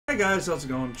Hey guys, how's it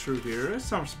going? True here. It's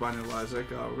time for Rebirth Daily Issac.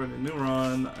 We're going to a new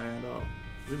run, and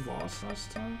we lost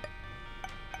last time.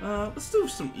 Let's do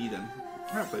some Eden.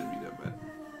 I haven't played Eden yet.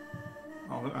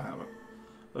 Oh, I haven't.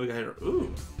 Look at here.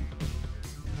 Ooh.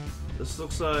 This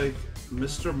looks like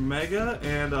Mr. Mega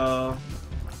and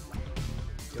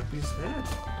Guppy's head.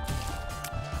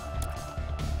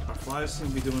 Our flies seem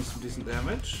to be doing some decent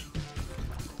damage.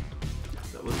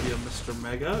 That would be a Mr.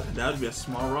 Mega, and that would be a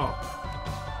small rock.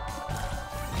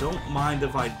 Don't mind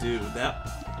if I do.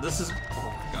 This is, oh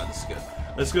my god, this is good.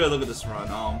 Let's go ahead and look at this run.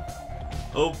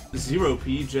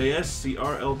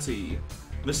 0PJSCRLT.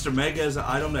 Mr. Mega is an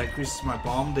item that increases my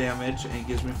bomb damage and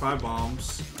gives me 5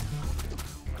 bombs.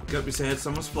 Guppy's head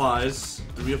summons flies,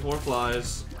 3 or 4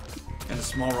 flies, and the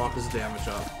small rock is damage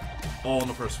up. All on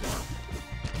the first floor.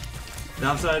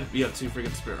 Downside, we have 2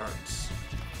 freaking spirit hearts.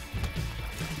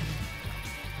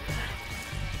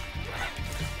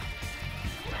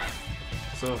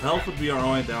 So health would be our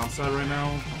only downside right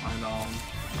now, and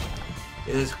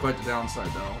it is quite the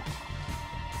downside though.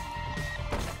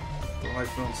 Don't like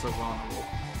feeling so vulnerable.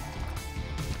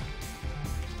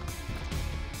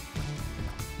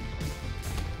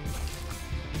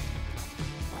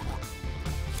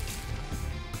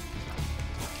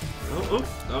 Oh,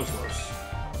 that was close.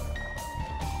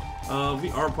 We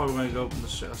are probably going to go open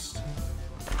this chest.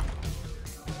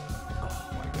 Oh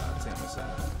my god, damn it,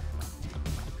 sad.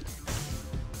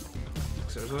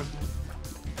 Seriously?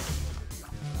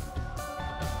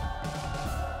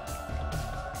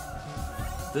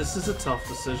 This is a tough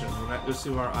decision. We're going to go see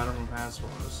what our item room has for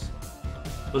us.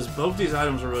 Because both these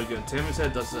items are really good. Tammy's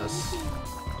head does this.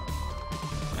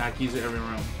 And I can use it every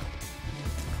room.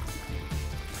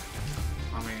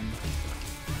 I mean...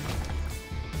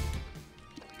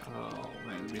 oh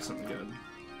man, it'd be something good.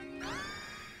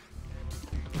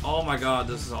 Oh my god,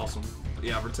 this is awesome.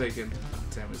 Yeah, we're taking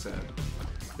Tammy's head.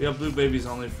 We have Blue Baby's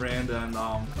only friend, and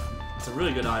it's a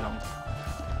really good item.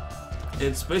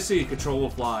 It's basically a control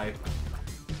of fly.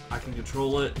 I can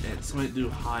control it, and it's going to do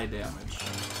high damage.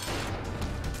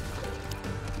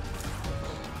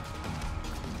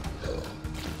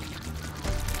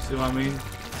 See what I mean?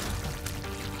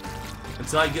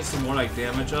 Until I get some more like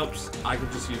damage ups, I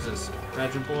can just use this.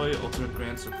 Pageant Boy, Ultimate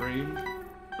Grand Supreme.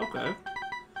 Okay.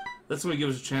 That's going to give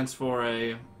us a chance for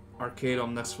a arcade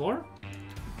on the next floor.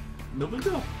 No big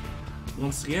deal.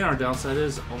 Once again, our downside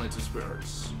is only 2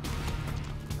 spirits.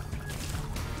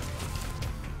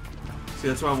 See,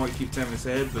 that's why I want to keep Tammy's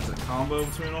head, but the combo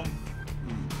between them,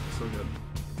 so good.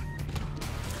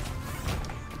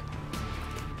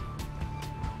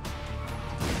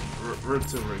 We're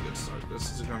to a very good start.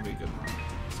 This is going to be a good run.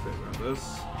 Let's go around this.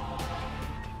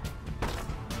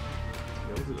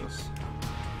 Yeah, we'll do this.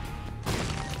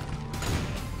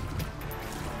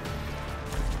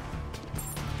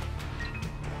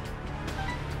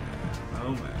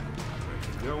 Oh man,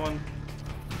 keep going.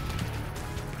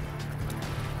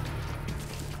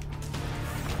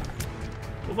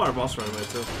 We'll buy our boss right away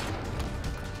too.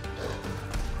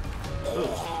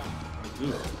 Oh,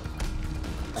 ooh.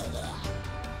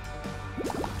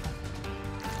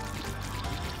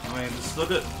 I mean, just look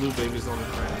at Blue Baby's only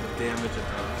friend, the damage it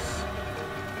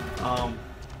does.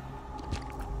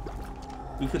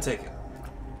 We could take it.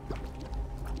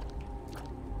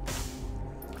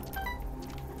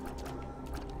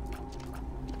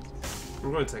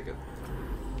 We're going to take it.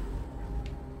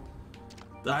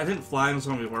 I think flying is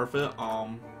going to be worth it.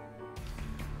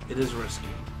 It is risky.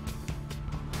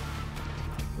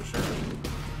 For sure.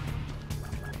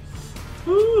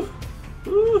 Woo!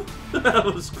 Woo! That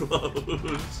was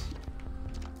close.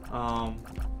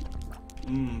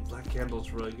 Black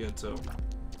Candle's really good too.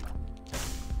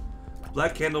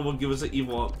 Black Candle will give us an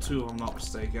evil up too, if I'm not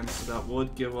mistaken. So that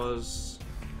would give us...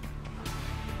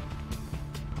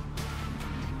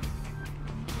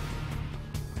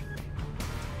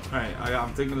 alright,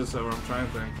 I'm thinking this over. I'm trying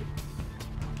to think.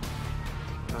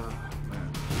 Man.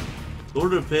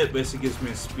 Lord of the Pit basically gives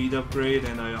me a speed upgrade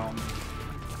and a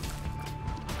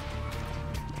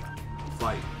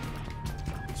flight,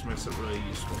 which makes it really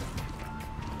useful.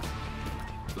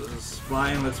 This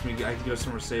flying lets me, I can go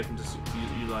somewhere safe and just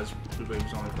utilize Blue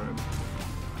Baby's only friend.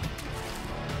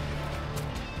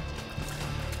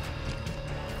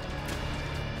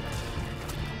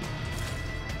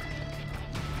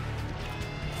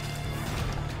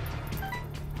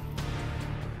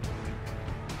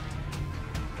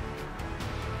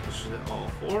 All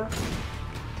 4.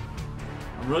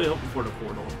 I'm really hoping for the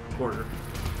quarter.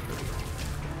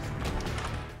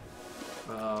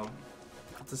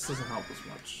 This doesn't help as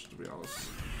much, to be honest.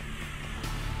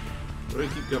 We're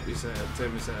gonna keep Guppy's head,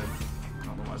 Tammy's head. I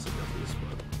don't know why I said Guppy's,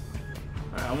 but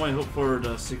Alright, I'm gonna hope for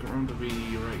the secret room to be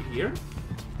right here.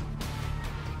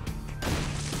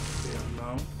 Damn,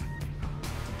 no.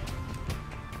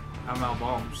 I'm out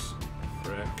bombs.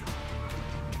 Frick.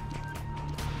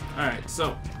 Alright,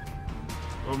 so.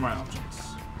 What are my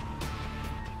options?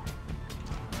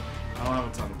 I don't have a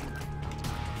ton of them.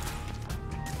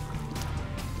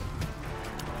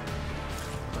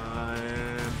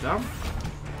 And down?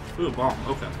 Ooh, a bomb.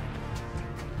 Okay.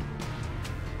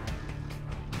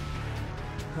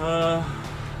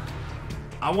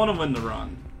 I want to win the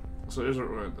run. So here's what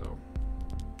we're gonna do.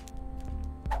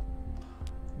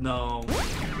 No.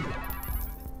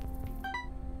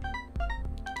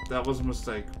 That was a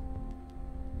mistake.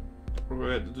 We're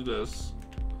going to do this.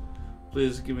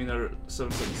 Please give me another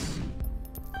 7 seconds.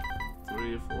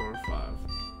 3, 4, 5.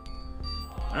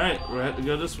 Alright, we're going to have to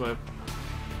go this way.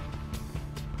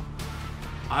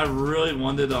 I really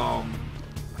wanted the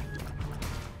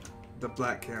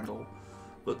black candle.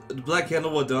 But the black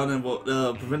candle was done and what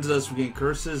prevented us from getting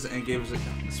curses and gave us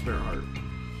a spare heart.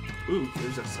 Ooh,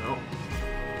 there's that cell.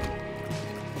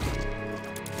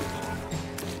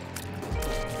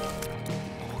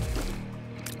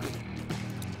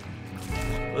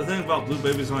 The thing about Blue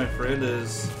Baby's my friend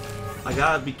is I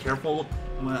gotta be careful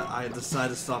when I decide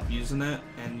to stop using it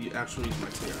and you actually use my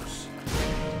tears.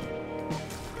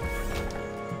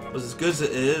 But as good as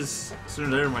it is, sooner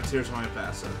or later my tears might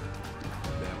pass it.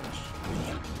 Damage.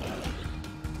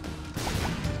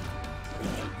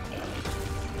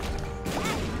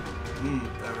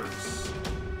 That hurts.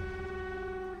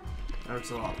 That hurts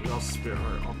a lot. We also Spirit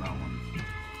Heart on that one.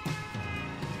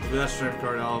 We got Strength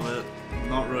card out of it.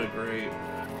 Not really great.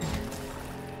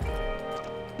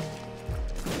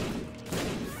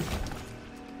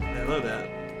 Hello, that.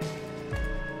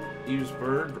 Use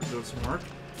bird, doing some work.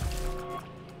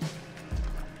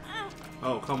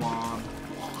 Oh, come on.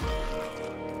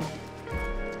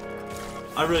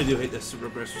 I really do hate this super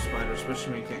aggressive spider,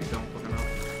 especially when you can't jump quick enough.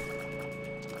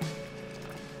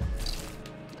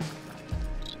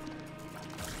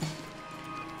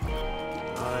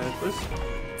 This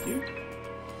cute.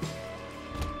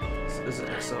 This is an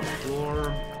XL floor.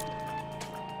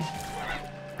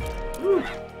 Woo!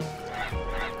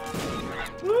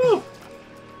 Woo!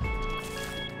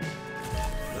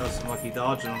 That was some lucky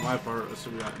dodging on my part. Let's see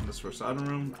what we got in this first item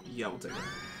room. Yeah, we'll take it.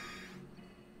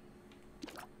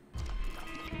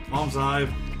 Mom's eye.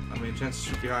 I mean, chance to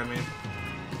shoot behind me.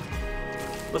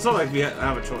 But it's not like we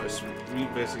have a choice. We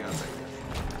basically gotta take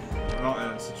it. We're not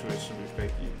in a situation to be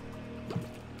fakey.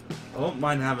 I don't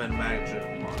mind having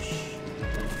magic much.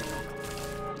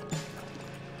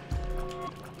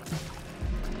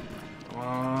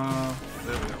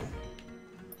 There we go.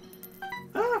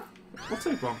 Ah! I'll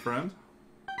take Bum Friend.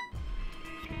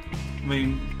 I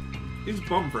mean, he's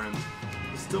Bum Friend.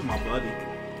 He's still my buddy.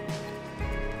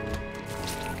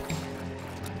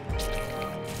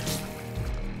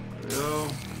 There we go.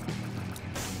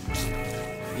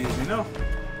 Easy enough.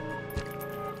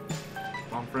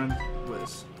 Bum Friend,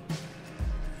 Liz.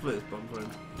 Liz, Bum Friend.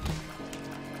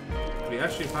 We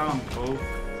actually found both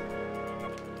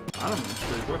items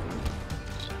pretty quickly.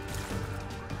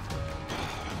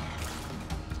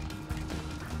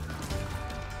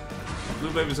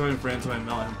 Blue Baby's only friends, so I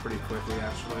melt him pretty quickly,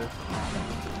 actually.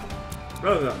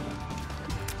 Rather than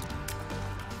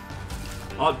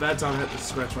odd bad time I had to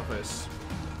scratch my face.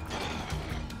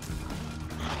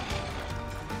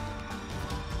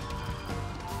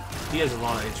 He has a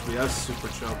lot of HP. That's super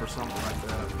chub or something like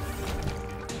that.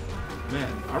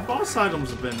 Man, our boss items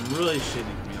have been really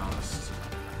shitty, to be honest.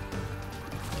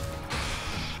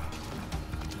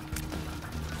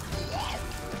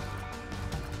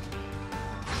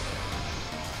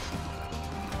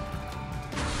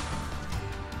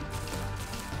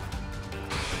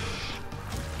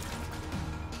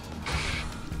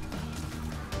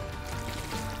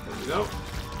 There we go.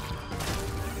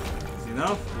 Easy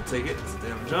enough. We'll take it. It's a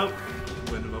damage up.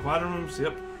 Win the item rooms.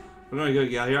 Yep. We're gonna go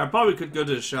get out here. I probably could go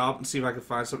to the shop and see if I can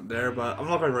find something there, but I'm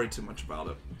not gonna worry too much about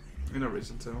it. There's no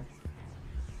reason to.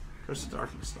 Curse of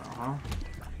Darkness now,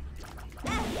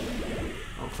 huh?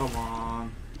 Oh, come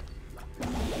on.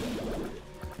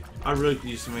 I really could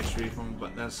use some HP from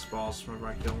but that's balls whenever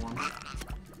I kill one.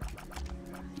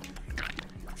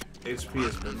 HP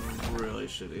has been really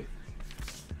shitty.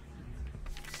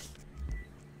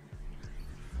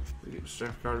 We get a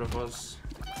strength card of us.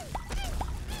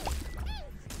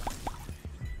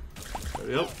 There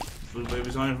we go. Blue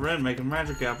Baby's on your friend, making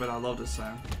magic happen. I love this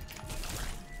thing.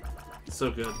 It's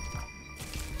so good.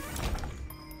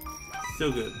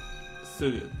 So good.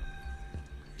 So good.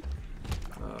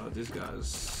 These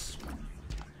guys.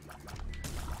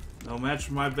 No match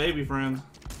for my baby friend.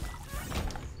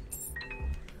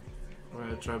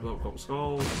 Alright, try to blow up a couple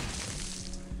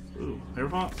skulls. Ooh, hair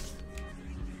font.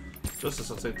 Justice,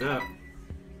 I'll take that.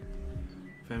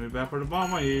 Fan me back for the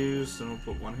bomb I used, and we'll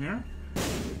put one here.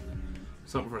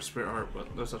 Something for a spirit heart,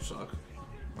 but those such suck.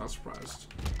 Not surprised.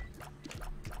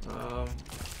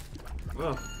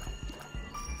 Well.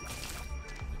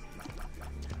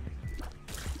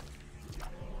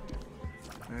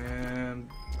 And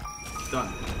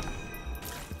done.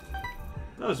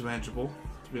 That was manageable,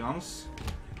 to be honest.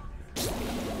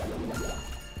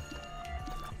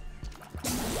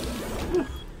 Whew.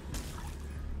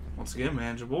 Once again,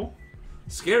 manageable.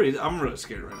 Scary. I'm really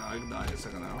scared right now. I can die in a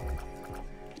second now.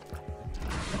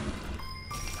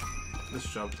 This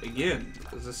jump again.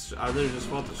 Is this? I literally just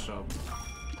fought this jump.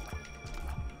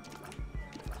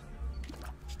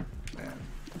 Man.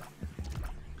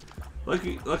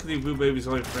 Luckily, Blue Baby's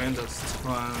only friend does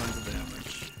tons of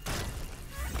damage.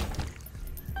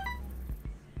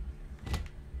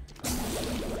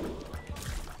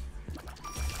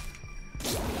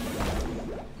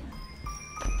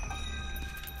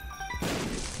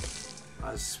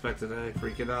 I suspected a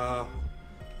freaking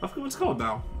I forget what it's called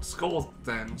now. Skull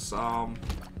things. Not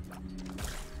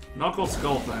called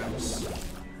skull things.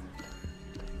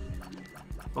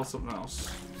 Called something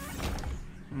else.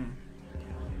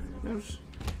 Is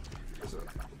it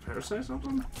a parasite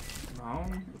something? No,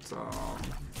 it's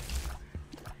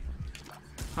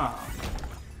huh.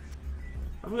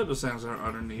 I forget those things are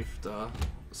underneath the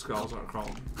skulls are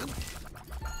called.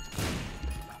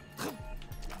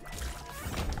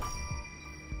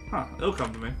 Huh, it'll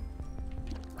come to me.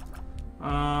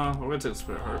 We're gonna take the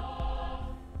spirit heart.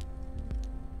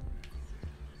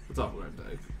 That's all we're gonna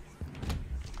take.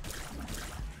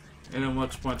 Ain't no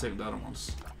much point taking the other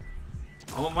ones.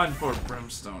 I won't mind for a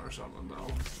brimstone or something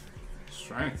though.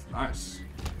 Strength, nice.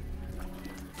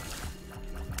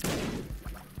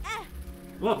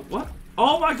 What? What?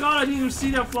 Oh my god, I didn't even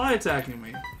see that fly attacking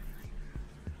me.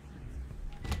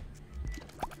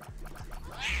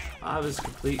 I was a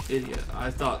complete idiot. I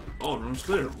thought, oh, the room's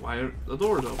clear. Why are the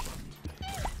doors open?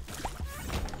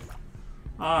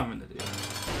 I'm an idiot.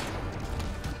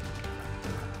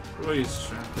 We'll use the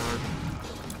strength card.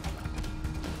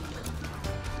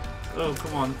 Oh,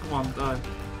 come on, die.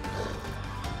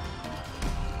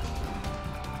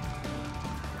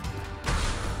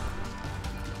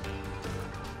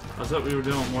 I thought we were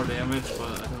doing more damage,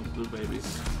 but I think Blue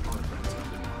Baby's only friend's gonna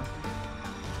do more.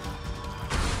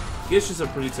 Gish is a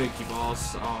pretty tanky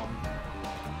boss,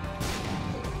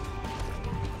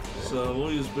 so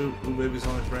we'll use Blue Baby's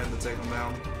only friend to take him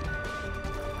down.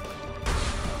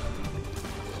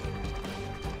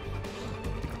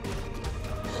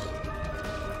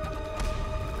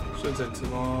 Shouldn't take too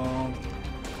long.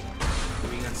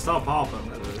 If you can stop hopping,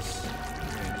 that is.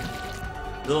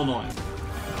 A little annoying.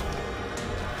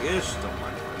 Ish, don't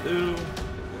mind if I do.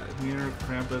 Got here,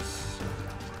 Krampus.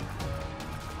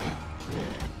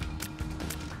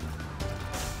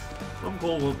 Some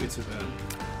gold won't be too bad.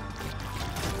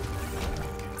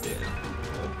 Yeah.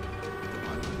 Don't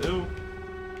mind if I do.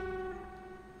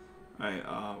 Alright,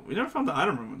 we never found the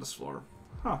item room in this floor.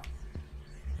 Huh.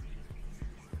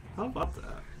 How about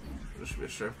that? There should be a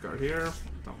strength card here.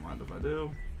 Don't mind if I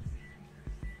do.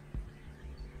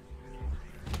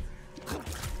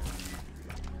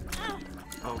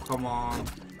 Oh, come on.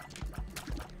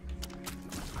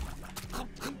 There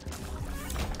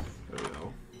we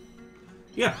go.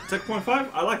 Yeah, Tech Point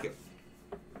 5, I like it.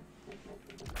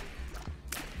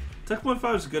 Tech Point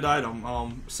 5 is a good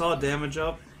item. Solid damage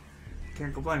up.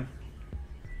 Can't complain.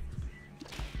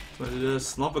 So I do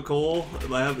this. Lump of coal.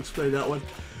 I haven't explained that one.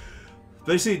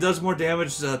 Basically, it does more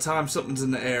damage the time something's in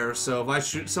the air. So if I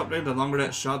shoot something, the longer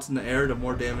that shot's in the air, the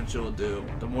more damage it'll do.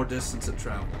 The more distance it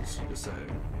travels. Just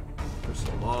saying.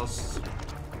 Crystal lost.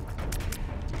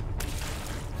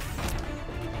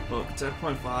 But Tech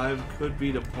Point 5 could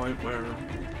be the point where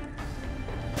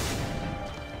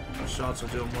the shots are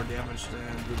doing more damage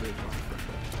than Blue Baby.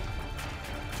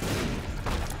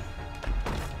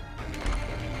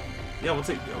 Yeah, we'll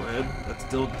take Go Ahead. That's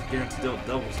still guaranteed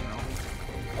doubles now.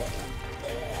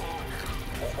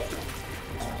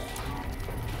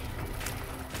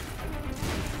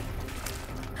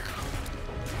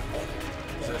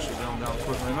 It's actually going down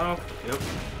quickly enough. Yep.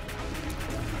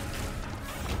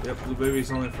 Yep, Blue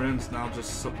Baby's only friends now,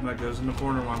 just something that goes in the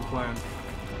corner while I'm playing.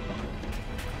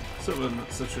 So in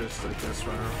that situation, I guess,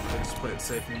 right? I just play it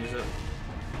safe and use it.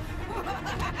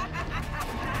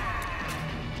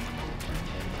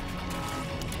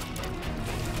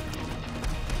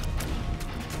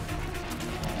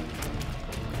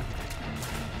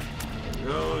 There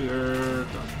we go, you're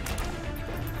done.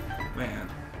 Man,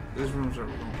 these rooms are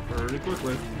going pretty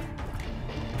quickly.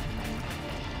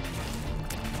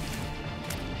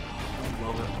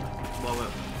 Love it. Love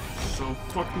it. So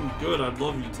fucking good. I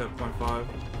love you, 10.5.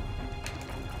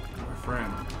 My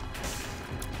friend.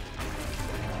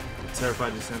 I'm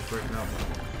terrified these things breaking up.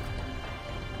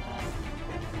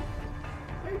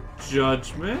 Hey,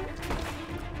 Judgment.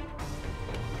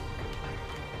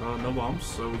 No bombs,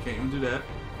 so we can't even do that.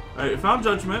 Alright, we found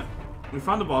Judgment. We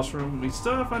found the boss room. We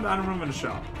still have to find the item room in the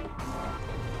shop.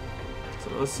 So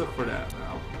let's look for that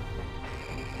now.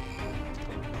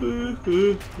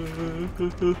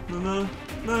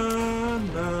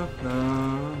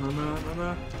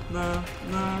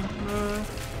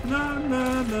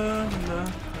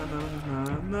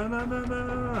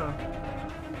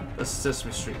 That's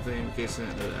Sesame Street theme in case you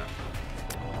didn't know that.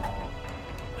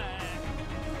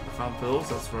 Found pills,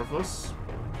 that's worthless.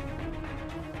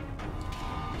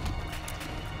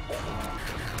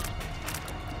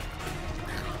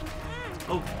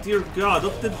 Oh dear God,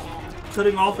 look at the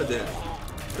cutting off of it.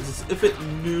 It's as if it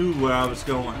knew where I was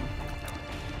going.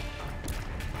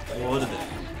 What is it?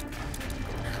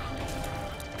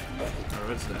 Oh,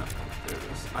 what's that? There it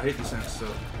is. I hate these things so.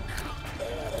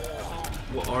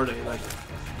 What are they? Like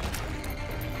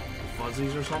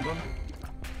fuzzies or something?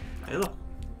 Hey look.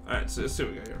 Alright, so let's see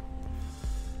what we got here.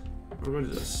 We're going to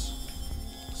do this.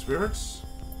 Spirits?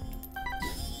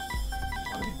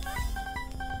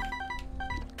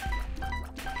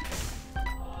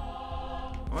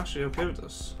 I'm actually okay with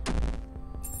this.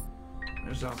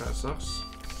 There's how that sucks.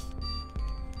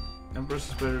 Empress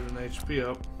is better than HP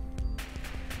up.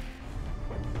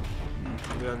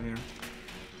 What we got in here?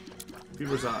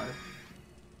 Fever's Eye.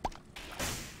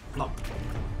 Plop.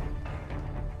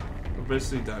 We're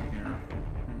basically done here.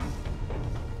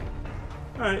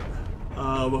 Alright.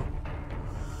 To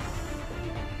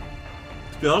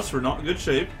be honest, we're not in good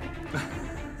shape.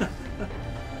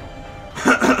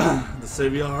 The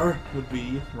Savior would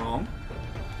be wrong.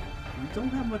 We don't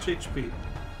have much HP.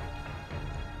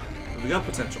 But we got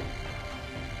potential.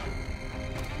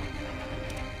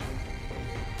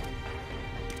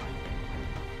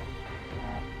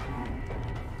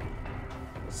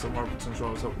 Some more potential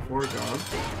I was hoping for, God.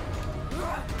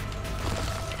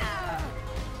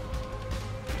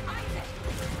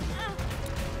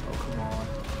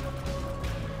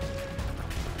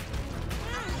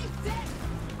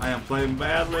 I am playing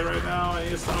badly right now. I need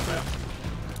to stop it.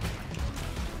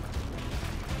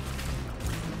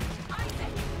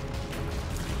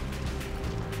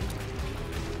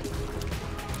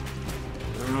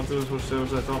 We're not doing as much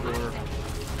damage as I thought we were.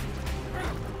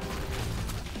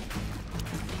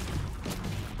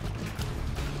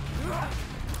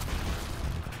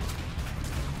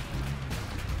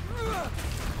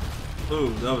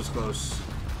 Ooh, that was close.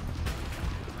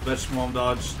 Best mom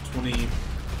dodge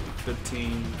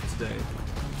 2015 today.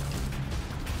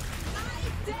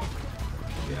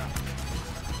 Yeah,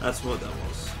 that's what that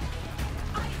was.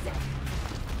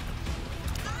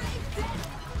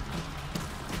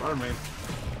 Pardon me.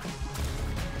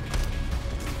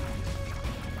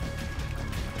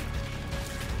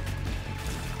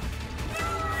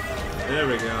 There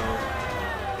we go.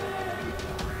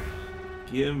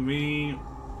 Give me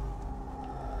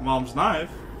Mom's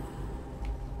knife.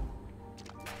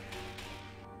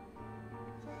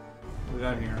 What we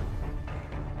got here?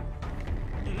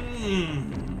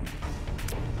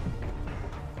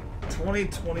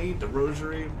 2020, the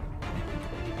rosary.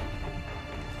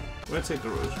 I'm gonna take the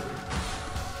rosary.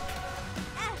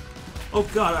 Oh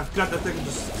god, I forgot that thing to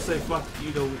just say fuck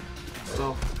you to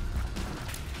stuff.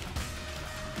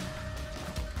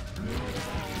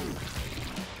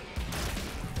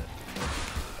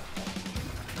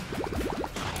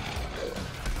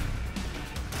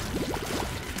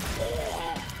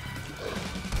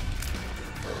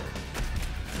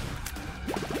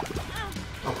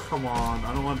 Oh come on,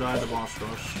 I don't want to die in the boss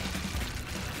rush.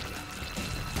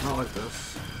 Not like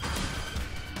this.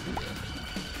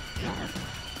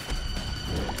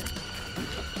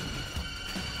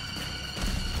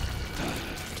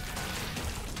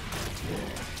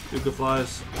 Duke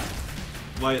flies.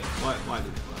 Why Duke flies?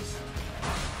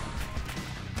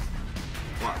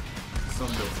 Why?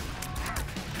 Some do.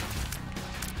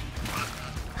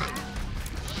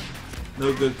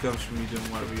 No good comes from you doing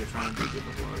whatever you're trying to do, Duke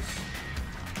flies.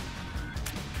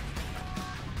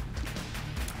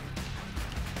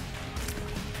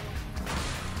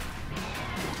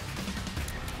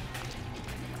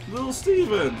 Little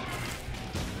Steven!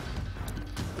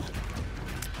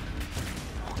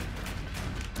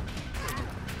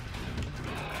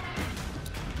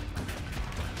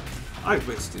 I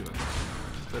quit Steven.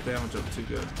 That damage up too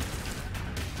good.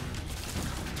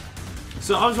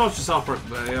 So I was watching South Park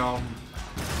today, oh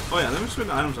yeah, let me show you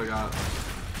the items I got.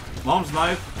 Mom's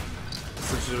knife,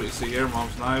 essentially what you see here,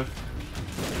 Mom's Knife.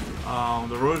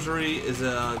 The Rosary is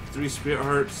a 3 Spirit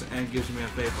Hearts and gives me a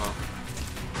Faith Up.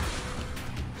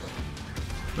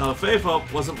 Now the Faith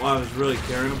Up wasn't what I was really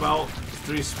caring about.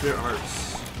 3 Spirit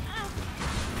Hearts.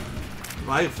 If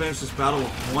I could finish this battle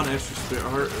with 1 extra Spirit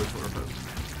Heart, it was worth it.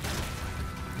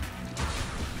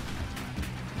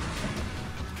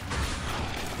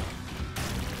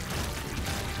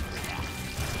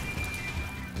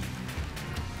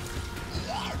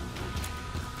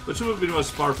 Which would be the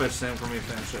most far-fetched thing for me to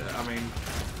finish it. I mean...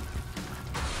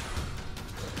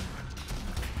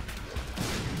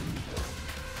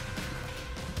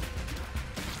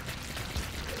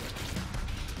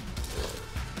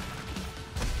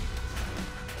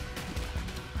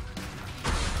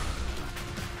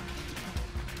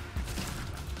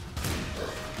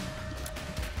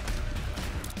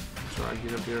 Try to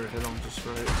get up here and hit him just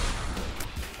right.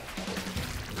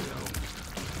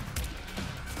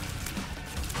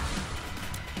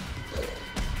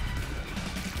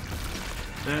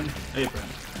 Then, apron.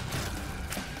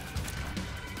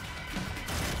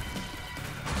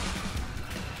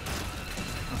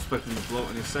 I'm expecting to blow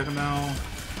any second now.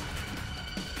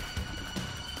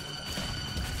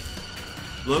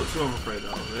 Bloat 2, I'm afraid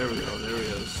of. There we go, there he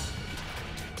is.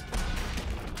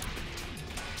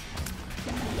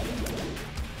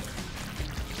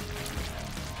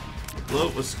 The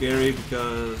bloat was scary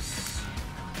because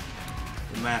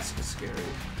the mask is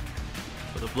scary.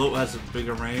 But the bloat has a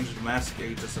bigger range, the mask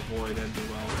you just avoid and do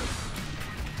well with.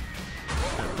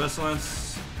 Okay,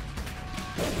 Pestilence.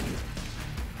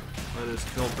 Let us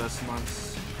kill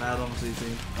Pestilence. Battle's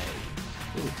easy.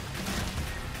 Ooh.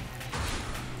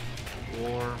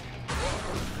 War.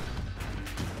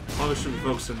 Probably should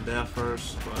focus on death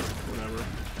first, but whatever.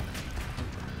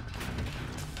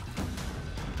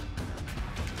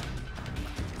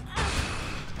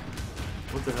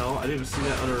 What the hell? I didn't even see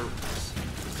that other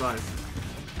side.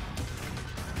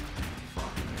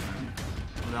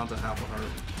 Down to half a heart.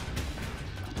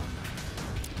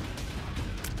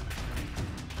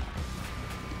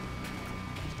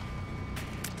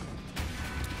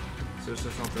 Seriously,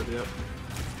 it's not dead yet.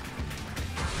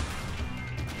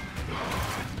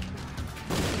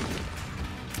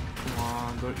 Come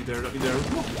on, don't you dare, don't you dare.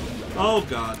 Oh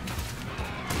god.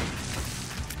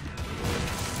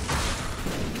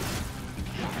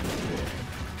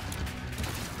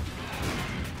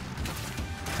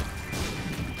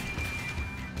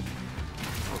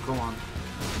 Come on.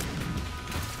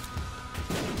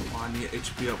 Come on, you get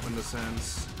HP up when this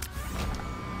ends.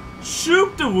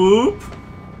 Shoot the whoop!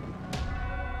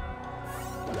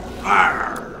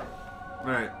 Arrgh!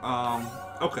 Alright,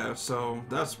 okay, so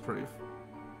that's pretty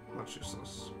much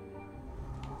useless.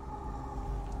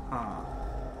 Huh.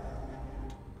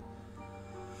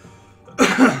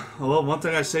 Well, one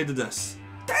thing I say to this.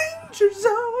 Danger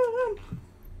zone!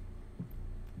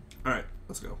 Alright,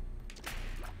 let's go.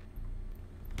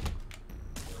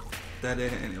 That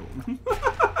ain't any of them.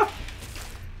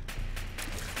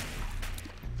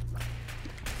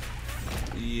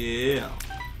 Yeah.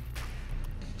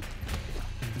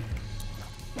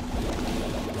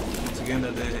 Once again,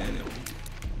 that ain't any of them.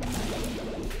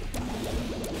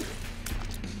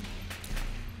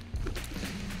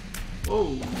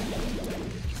 Whoa.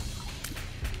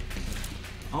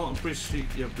 I don't appreciate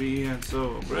you being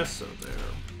so aggressive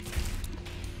there.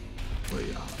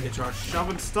 Wait, HR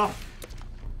shoving stuff.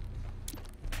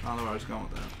 I don't know where I was going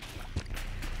with that.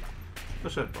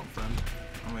 Push that bump, friend.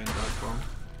 I mean, dodge bump.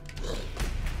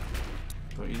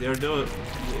 Don't you dare do it.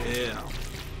 Yeah.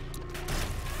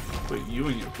 Put you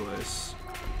in your place.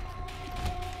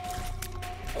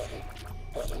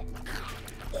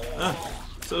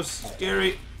 So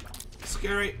scary.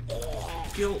 Scary.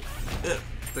 Kill it.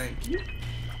 Thank you.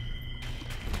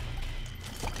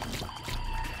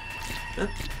 That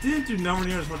didn't do nowhere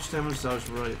near as much damage as I was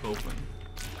really hoping.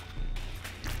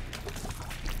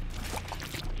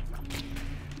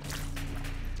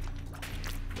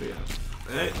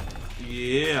 Hey,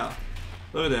 yeah.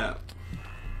 Look at that.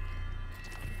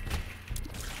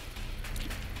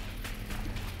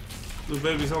 Blue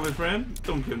baby's only friend?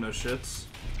 Don't give no shits.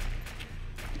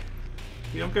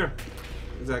 You don't care.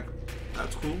 Exactly.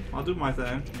 That's cool. I'll do my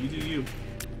thing. You do you.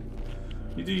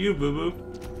 You do you, boo boo.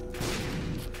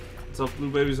 What's up,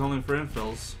 blue baby's only friend,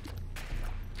 Phils?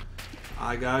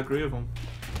 I gotta agree with him.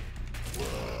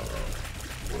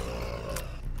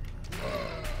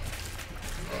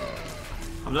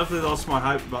 I'm definitely lost my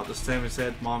hype about this Tammy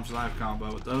said Mom's Knife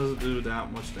combo. It doesn't do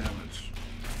that much damage.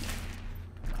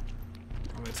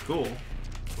 I mean, it's cool. Don't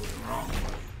get me wrong,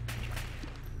 but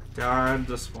God,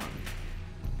 this one.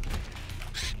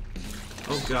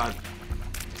 Oh God.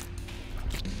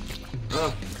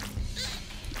 Ugh.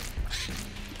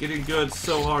 Getting good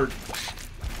so hard.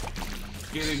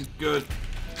 Getting good.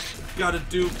 Gotta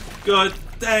do good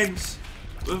things.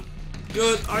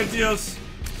 Good ideas.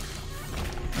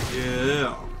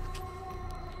 Yeah.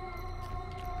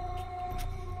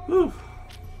 Whew.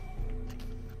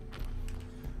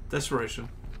 Desperation.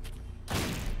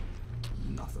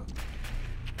 Nothing.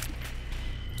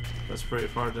 Let's pray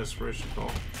for our desperation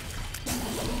call.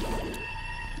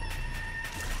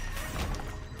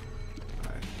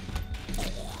 Alright.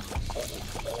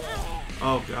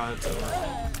 Oh god, it's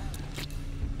over.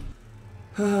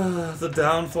 The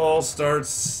downfall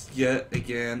starts yet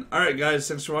again. Alright guys,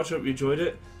 thanks for watching. Hope you enjoyed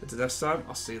it. Until next time,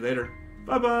 I'll see you later.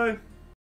 Bye bye.